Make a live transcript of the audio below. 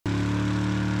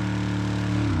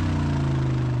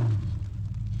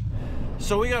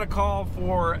So we got a call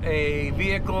for a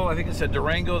vehicle, I think it's a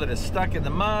Durango, that is stuck in the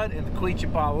mud in the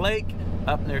Queechapah Lake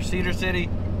up near Cedar City.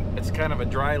 It's kind of a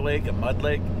dry lake, a mud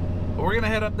lake. But we're gonna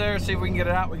head up there, see if we can get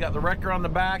it out. We got the wrecker on the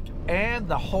back and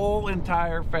the whole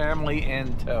entire family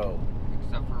in tow.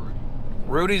 Except for Rudy.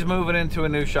 Rudy's moving into a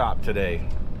new shop today.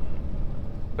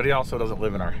 But he also doesn't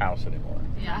live in our house anymore.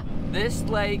 Yeah. This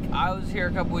lake, I was here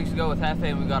a couple weeks ago with Hefe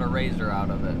and we got a razor out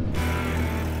of it.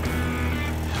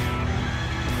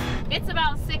 It's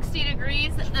about 60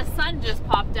 degrees. The sun just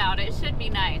popped out. It should be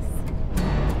nice.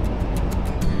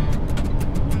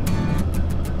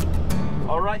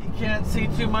 All right, you can't see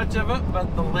too much of it,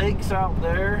 but the lake's out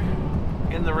there.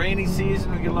 In the rainy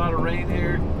season, we get a lot of rain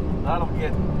here. That'll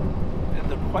get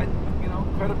into quite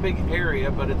a big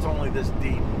area, but it's only this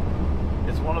deep.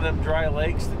 It's one of them dry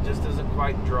lakes that just isn't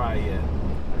quite dry yet.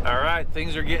 All right,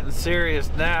 things are getting serious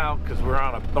now because we're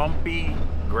on a bumpy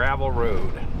gravel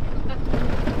road.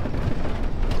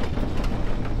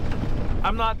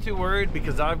 I'm not too worried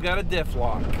because I've got a diff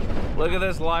lock. Look at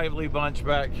this lively bunch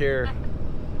back here.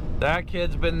 That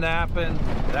kid's been napping,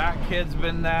 that kid's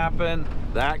been napping,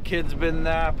 that kid's been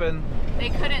napping. They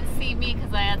couldn't see me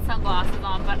because I had sunglasses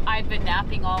on, but I've been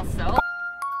napping also.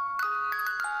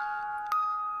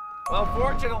 Well,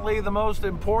 fortunately, the most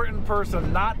important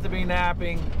person not to be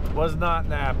napping was not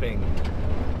napping.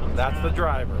 That's the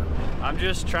driver. I'm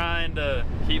just trying to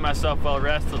keep myself well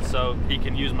rested so he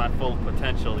can use my full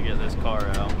potential to get this car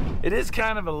out. It is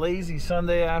kind of a lazy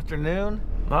Sunday afternoon.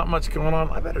 Not much going on.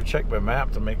 I better check my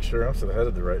map to make sure I'm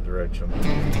headed the right direction.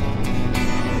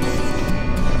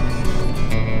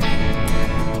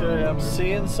 Okay, I'm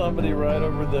seeing somebody right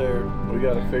over there. We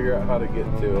got to figure out how to get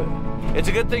to it. It's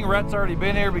a good thing Rhett's already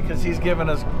been here because he's given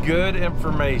us good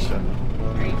information.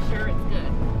 Are you sure it's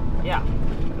good? Yeah,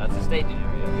 that's the staging area.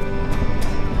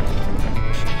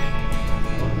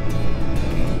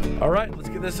 All right, let's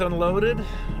get this unloaded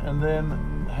and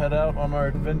then head out on our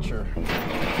adventure.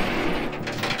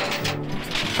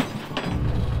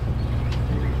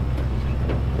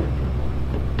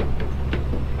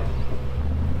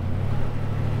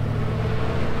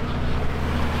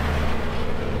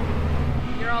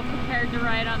 You're all prepared to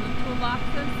ride on the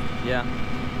toolboxes? Yeah.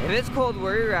 If it's cold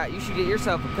where you're at, you should get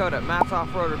yourself a coat at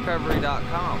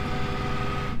mapsoffroadrecovery.com.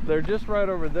 They're just right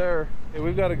over there.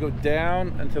 We've got to go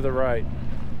down and to the right.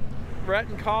 Brett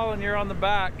and Colin, you're on the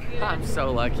back. I'm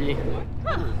so lucky.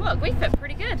 Huh, look, we fit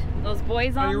pretty good. Those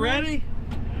boys on Are you ready?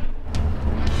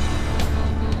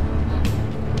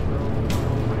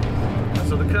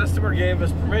 So the customer gave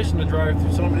us permission to drive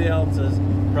through somebody else's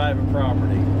private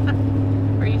property.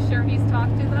 Are you sure he's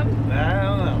talked to them? I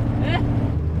don't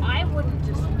know. I wouldn't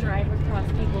just drive across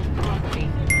people's property.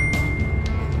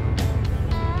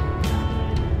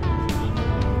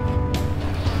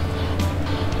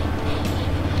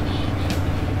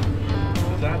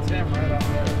 That's him right up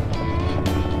there.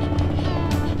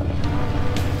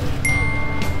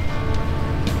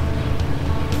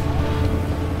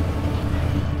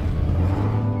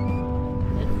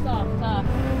 It's soft, tough.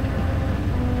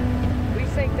 We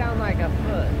sank down like a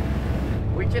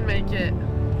foot. We can make it.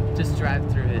 Just drive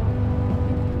through it.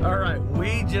 All right,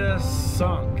 we just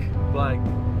sunk, like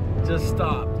just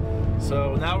stopped.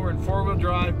 So now we're in four-wheel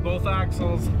drive, both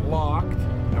axles locked,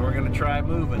 and we're gonna try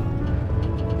moving.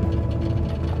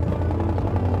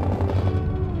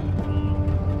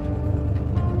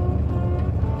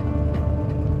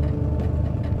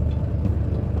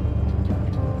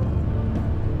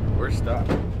 We're stuck.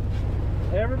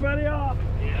 Hey, everybody off.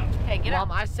 Yeah. Hey, get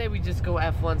Mom, out. I say we just go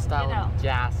F1 style Get out. and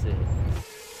gas it.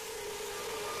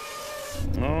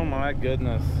 Oh my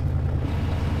goodness.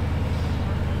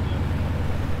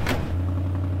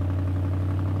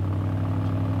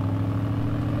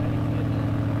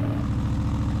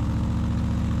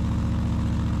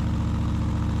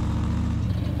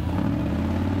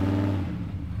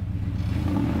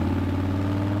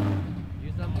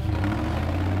 Use them.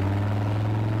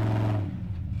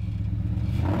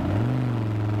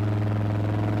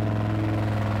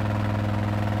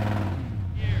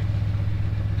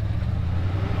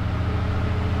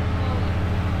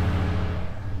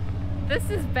 This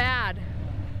is bad.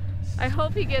 I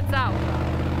hope he gets out.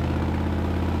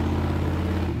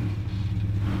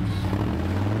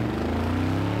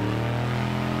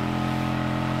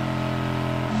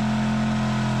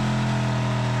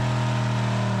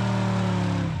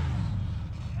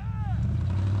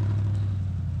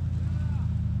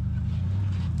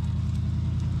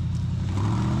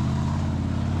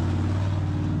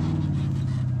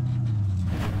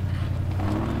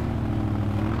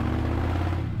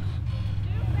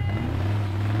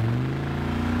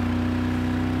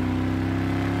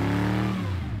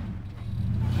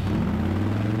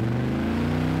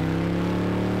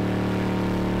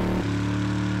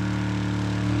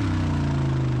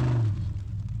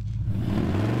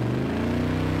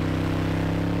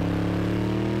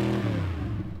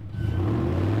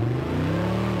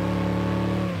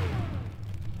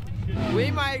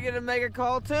 I get to make a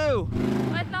call too.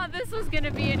 I thought this was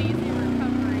gonna be an easy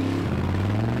recovery.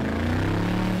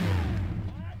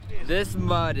 This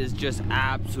mud is just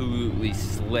absolutely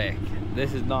slick.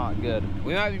 This is not good.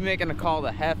 We might be making a call to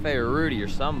Hefe or Rudy or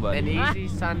somebody. An easy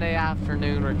Sunday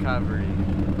afternoon recovery.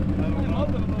 Up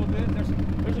it a little bit.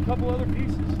 There's a couple other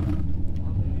pieces.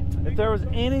 If there was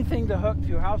anything to hook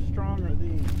to, how strong are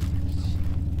these?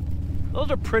 Those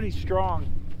are pretty strong.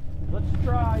 Let's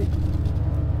try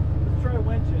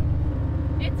winching.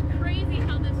 It's crazy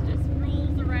how this just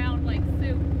rolls around like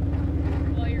soup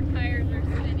while your tires are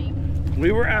spinning.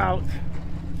 We were out.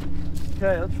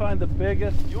 Okay, let's find the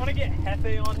biggest. You want to get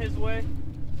Hefe on his way?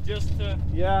 Just to...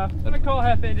 Yeah. I'm gonna call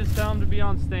Hefe and just tell him to be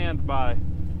on standby.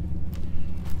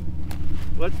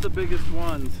 What's the biggest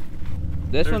ones?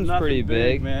 This There's one's nothing pretty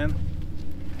big, man.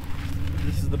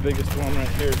 This is the biggest one right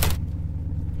here.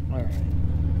 All right.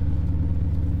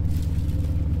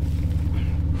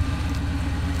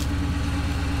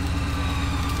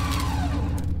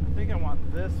 I think I want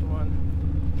this one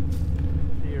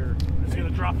here. I'm just gonna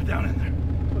drop it down in there.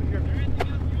 Put it here.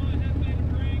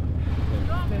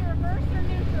 Drop in reverse or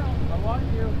neutral? I want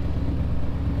you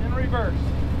in reverse.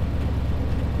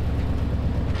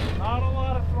 Not a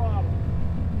lot of throttle.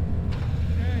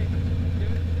 Okay,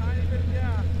 give it a tiny bit of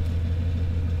gas.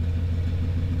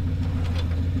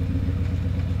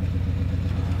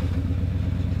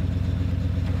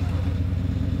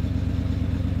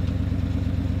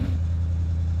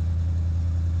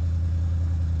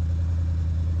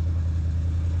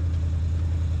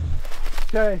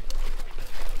 Okay,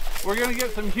 we're gonna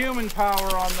get some human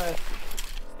power on this.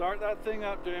 Start that thing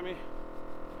up, Jamie.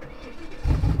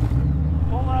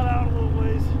 Pull that out a little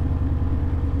ways.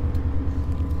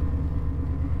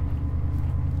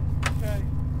 Okay.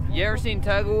 You ever seen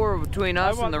tug of war between us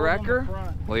and the one on the wrecker?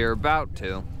 front. Well, you're about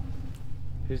to.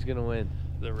 Who's gonna win?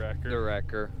 The wrecker. The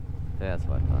wrecker. Yeah, that's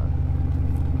what I thought.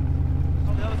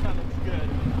 Oh, the other side looks good.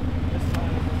 This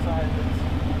side is the side that's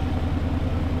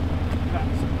got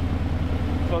some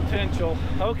potential.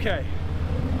 Okay,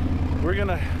 we're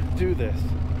gonna do this.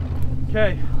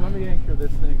 Okay, let me anchor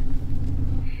this thing.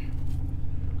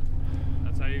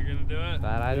 That's how you're gonna do it?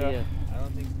 Bad idea. Yeah. I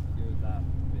don't think you're that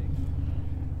big.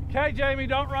 Okay, Jamie,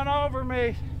 don't run over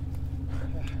me.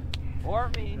 Or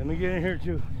me. Let me get in here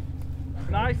too.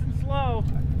 Nice and slow.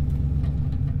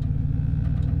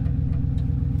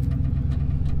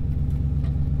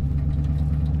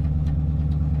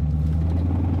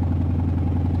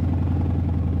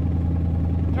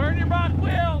 Turn your back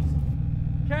wheels.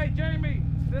 Okay, Jamie,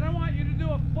 then I want you to do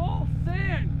a full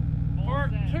send for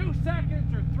 2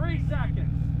 seconds or 3 seconds.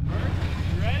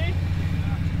 You ready?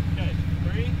 Okay,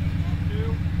 3,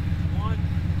 2, 1,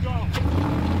 go.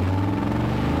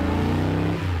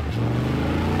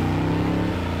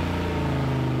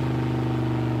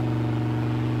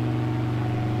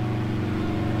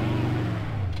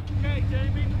 Okay,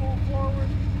 Jamie, pull forward.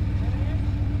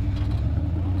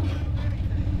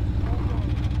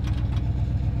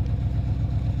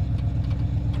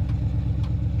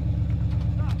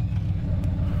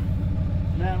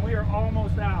 Man, we are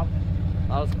almost out.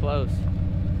 That was close.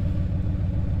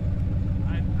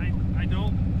 I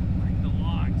don't like the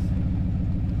logs.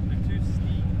 They're too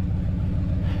steep.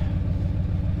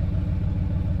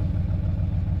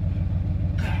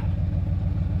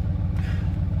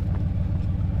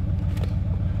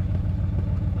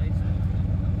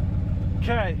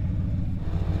 Okay.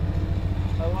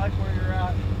 I like where you're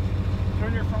at.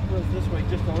 Turn your front wheels this way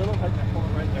just a little. Like that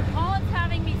corner right there. All it's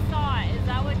having me saw it. Is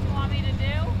that what you want me to do?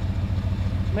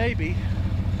 Maybe.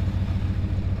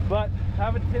 But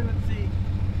have a tendency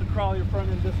to crawl your front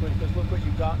end this way because look what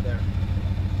you got there.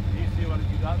 Do you see what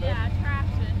you got there? Yeah,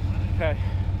 traction. Okay.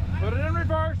 Put it in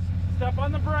reverse. Step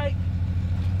on the brake.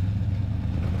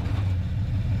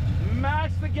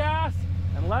 Mash the gas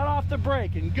and let off the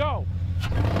brake and go.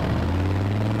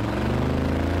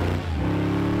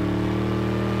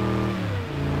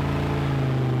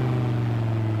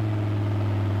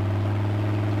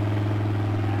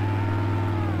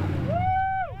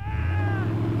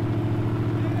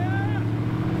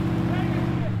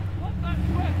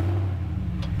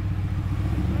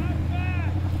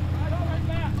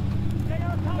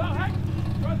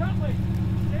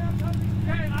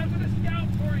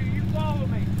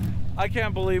 I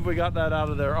can't believe we got that out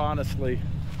of there, honestly.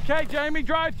 Okay, Jamie,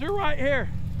 drive through right here.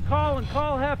 Call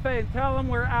Hefe and tell him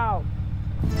we're out.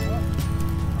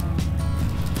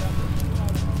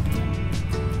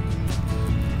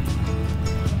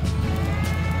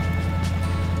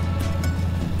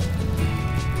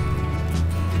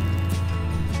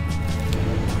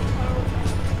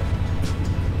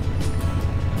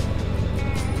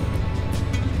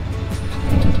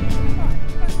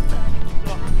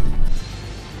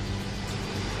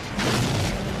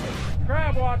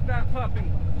 walk that puppy.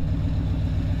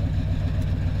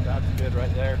 That's good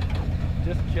right there.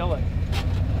 Just kill it.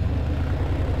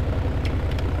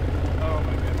 Oh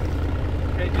my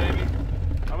goodness. Okay, Jamie,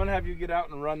 I'm gonna have you get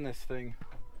out and run this thing.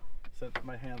 Since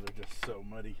my hands are just so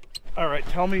muddy. All right,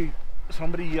 tell me,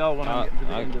 somebody yell when I'm getting to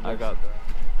the end of this. I got that.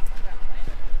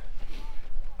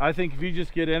 I think if you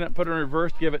just get in it, put it in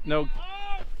reverse, give it no.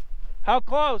 How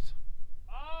close?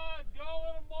 Go a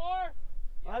little more.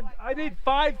 I need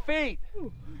 5 feet.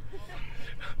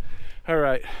 All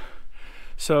right.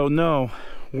 So no,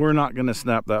 we're not gonna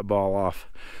snap that ball off.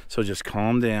 So just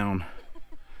calm down.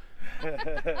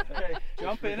 Okay,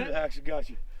 jump in it. Actually got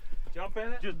you. Jump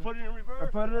in it. Just put it in reverse. Or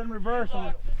put it in reverse.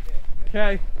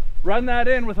 Okay, run that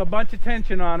in with a bunch of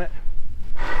tension on it.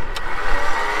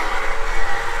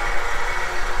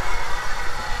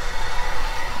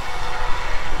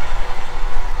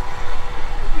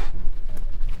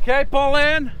 Okay, pull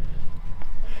in.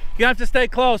 You have to stay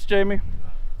close, Jamie.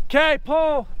 Okay,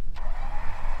 pull.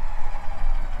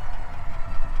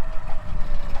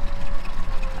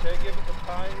 Okay, give it the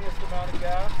tiniest amount of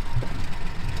gas.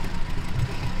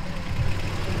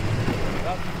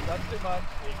 That's too much.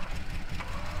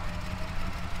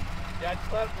 Yeah,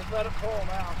 just let it pull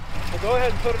now. So go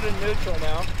ahead and put it in neutral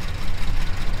now.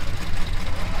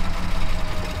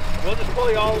 We'll just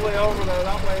pull you all the way over there.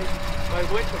 That way my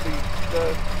winch will be,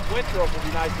 the winch rope will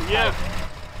be nice and tight.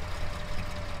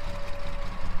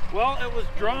 Well, it was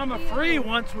drama-free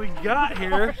once we got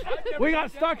here. We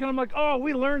got stuck and I'm like, oh,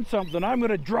 we learned something. I'm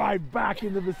gonna drive back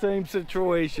into the same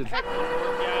situation.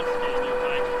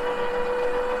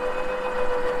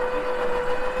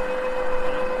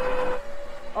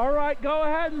 All right, go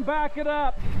ahead and back it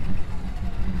up.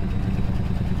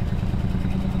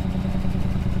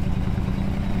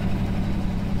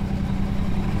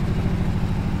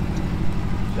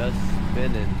 Just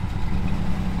spinning.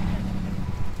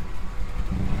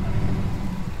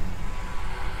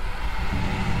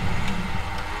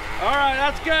 All right,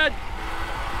 that's good.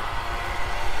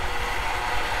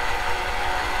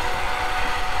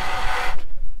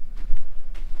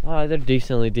 Oh, they're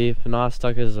decently deep, not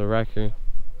stuck as a wrecker.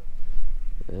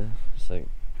 Yeah, it's like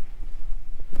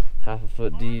half a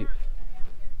foot deep.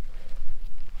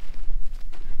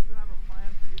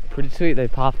 Pretty sweet, they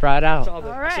popped right out.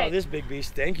 I saw this big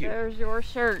beast, thank you. There's your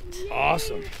shirt.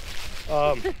 Awesome.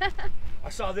 I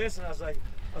saw this and I was like,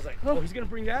 oh, he's gonna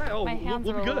bring that? Oh, My hands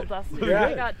we'll are be a little good. dusty. We'll be I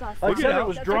good. got dusty. Like I said, it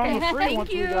was That's drama-free okay. once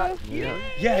Thank we got you. here.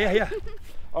 Yeah.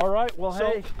 All right, well,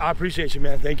 hey. I appreciate you,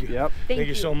 man. Thank you. Yep. Thank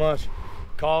you so much.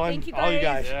 Colin, Thank you, all you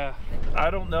guys. Yeah.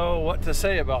 I don't know what to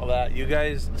say about that. You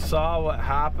guys saw what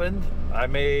happened. I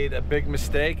made a big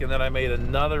mistake and then I made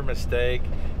another mistake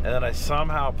and then I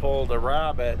somehow pulled a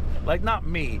rabbit. Like, not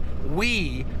me,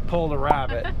 we pulled a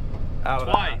rabbit out of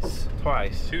the house.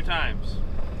 Twice. 2 times.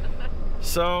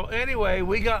 So anyway,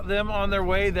 we got them on their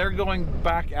way. They're going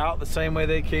back out the same way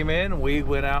they came in. We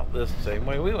went out the same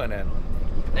way we went in.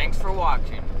 Thanks for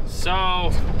watching.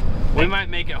 So, we might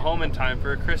make it home in time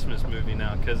for a Christmas movie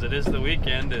now, because it is the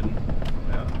weekend and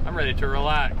I'm ready to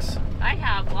relax. I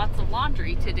have lots of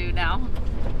laundry to do now.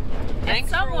 And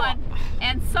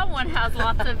someone has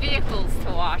lots of vehicles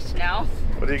to wash now.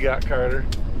 What do you got, Carter?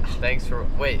 Thanks for,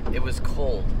 wait, it was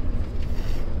cold.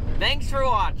 Thanks for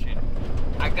watching.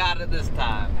 I got it this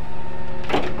time.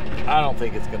 I don't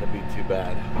think it's gonna be too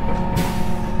bad.